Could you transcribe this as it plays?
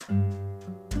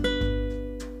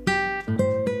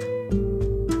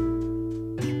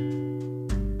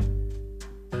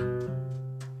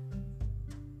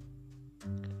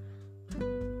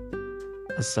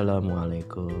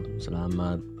Assalamualaikum,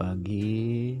 selamat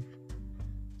pagi,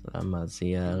 selamat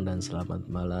siang, dan selamat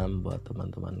malam buat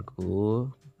teman-temanku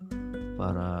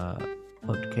para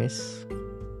podcast.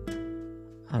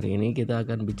 Hari ini kita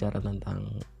akan bicara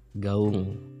tentang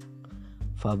gaung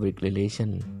public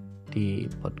relation di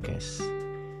podcast.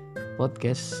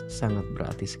 Podcast sangat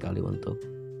berarti sekali untuk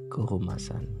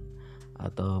kehumasan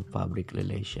atau public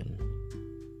relation.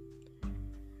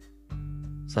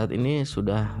 Saat ini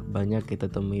sudah banyak kita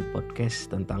temui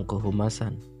podcast tentang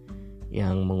kehumasan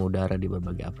yang mengudara di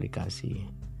berbagai aplikasi,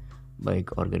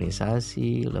 baik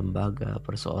organisasi, lembaga,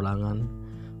 perseorangan,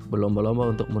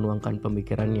 berlomba-lomba untuk menuangkan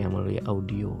pemikirannya melalui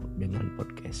audio dengan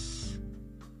podcast.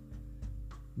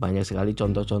 Banyak sekali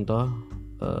contoh-contoh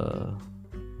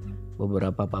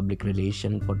beberapa public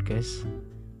relation podcast,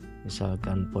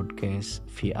 misalkan podcast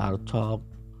VR Talk,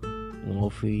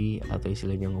 ngopi atau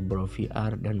istilahnya ngobrol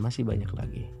VR, dan masih banyak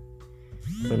lagi.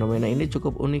 Fenomena ini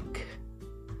cukup unik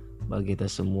bagi kita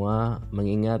semua,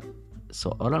 mengingat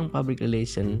seorang public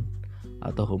relation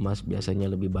atau humas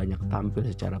biasanya lebih banyak tampil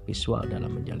secara visual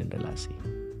dalam menjalin relasi.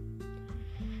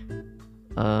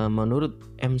 Menurut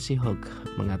MC Hogg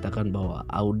mengatakan bahwa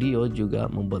audio juga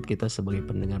membuat kita sebagai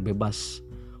pendengar bebas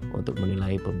untuk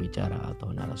menilai pembicara atau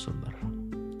narasumber.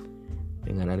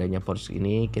 Dengan adanya podcast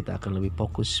ini, kita akan lebih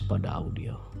fokus pada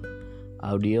audio.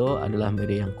 Audio adalah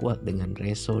media yang kuat dengan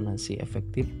resonansi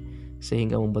efektif,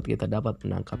 sehingga membuat kita dapat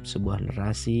menangkap sebuah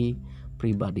narasi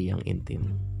pribadi yang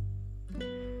intim.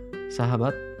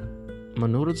 Sahabat,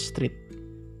 menurut Street,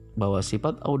 bahwa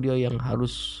sifat audio yang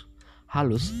halus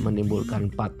menimbulkan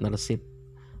partnership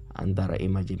antara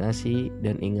imajinasi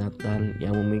dan ingatan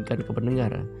yang memungkinkan ke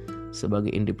pendengar sebagai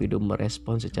individu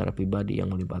merespons secara pribadi yang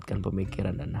melibatkan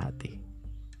pemikiran dan hati.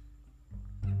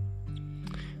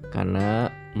 Karena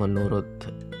menurut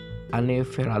Anne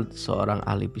Ferrald, seorang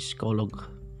ahli psikolog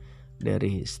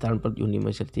dari Stanford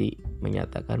University,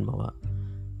 menyatakan bahwa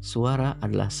suara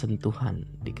adalah sentuhan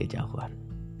di kejauhan.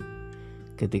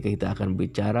 Ketika kita akan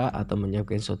bicara atau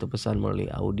menyampaikan suatu pesan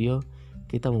melalui audio,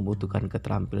 kita membutuhkan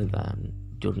keterampilan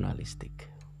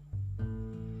jurnalistik.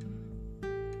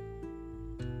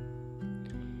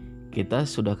 Kita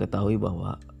sudah ketahui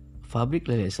bahwa public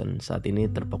relation saat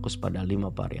ini terfokus pada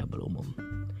 5 variabel umum.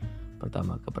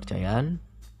 Pertama, kepercayaan,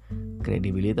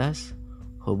 kredibilitas,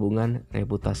 hubungan,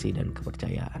 reputasi, dan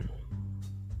kepercayaan.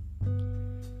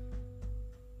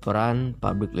 Peran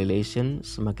public relation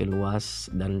semakin luas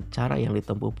dan cara yang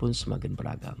ditempuh pun semakin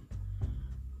beragam.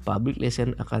 Public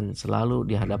relation akan selalu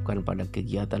dihadapkan pada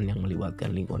kegiatan yang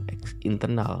melibatkan lingkungan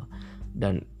internal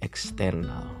dan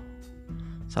eksternal.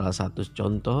 Salah satu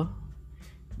contoh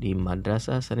di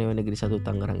Madrasah Sanawiyah Negeri 1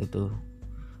 Tangerang itu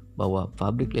bahwa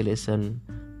public relation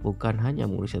bukan hanya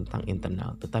mengurusi tentang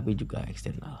internal, tetapi juga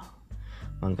eksternal.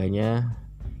 Makanya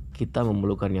kita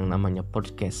memerlukan yang namanya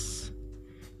podcast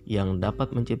yang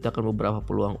dapat menciptakan beberapa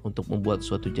peluang untuk membuat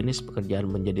suatu jenis pekerjaan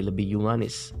menjadi lebih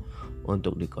humanis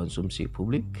untuk dikonsumsi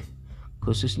publik,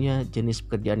 khususnya jenis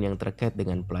pekerjaan yang terkait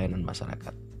dengan pelayanan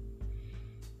masyarakat,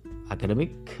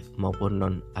 akademik maupun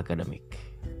non-akademik.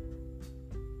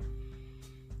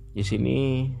 Di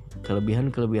sini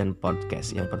kelebihan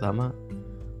podcast. Yang pertama,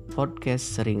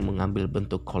 podcast sering mengambil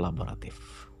bentuk kolaboratif.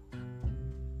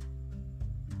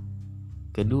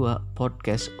 Kedua,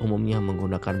 podcast umumnya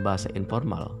menggunakan bahasa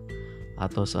informal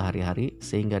atau sehari-hari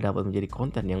sehingga dapat menjadi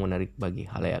konten yang menarik bagi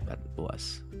khalayak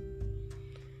luas.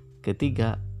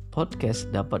 Ketiga, podcast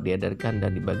dapat diedarkan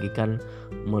dan dibagikan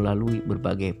melalui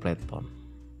berbagai platform.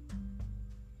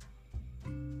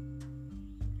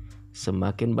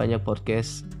 Semakin banyak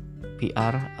podcast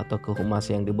PR atau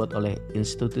kehumasan yang dibuat oleh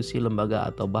institusi, lembaga,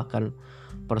 atau bahkan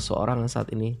perseorangan saat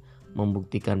ini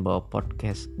membuktikan bahwa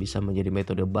podcast bisa menjadi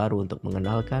metode baru untuk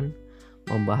mengenalkan,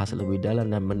 membahas lebih dalam,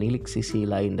 dan menilik sisi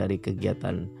lain dari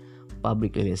kegiatan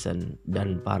public relation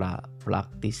dan para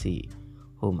praktisi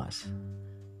humas.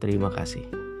 Terima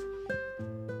kasih.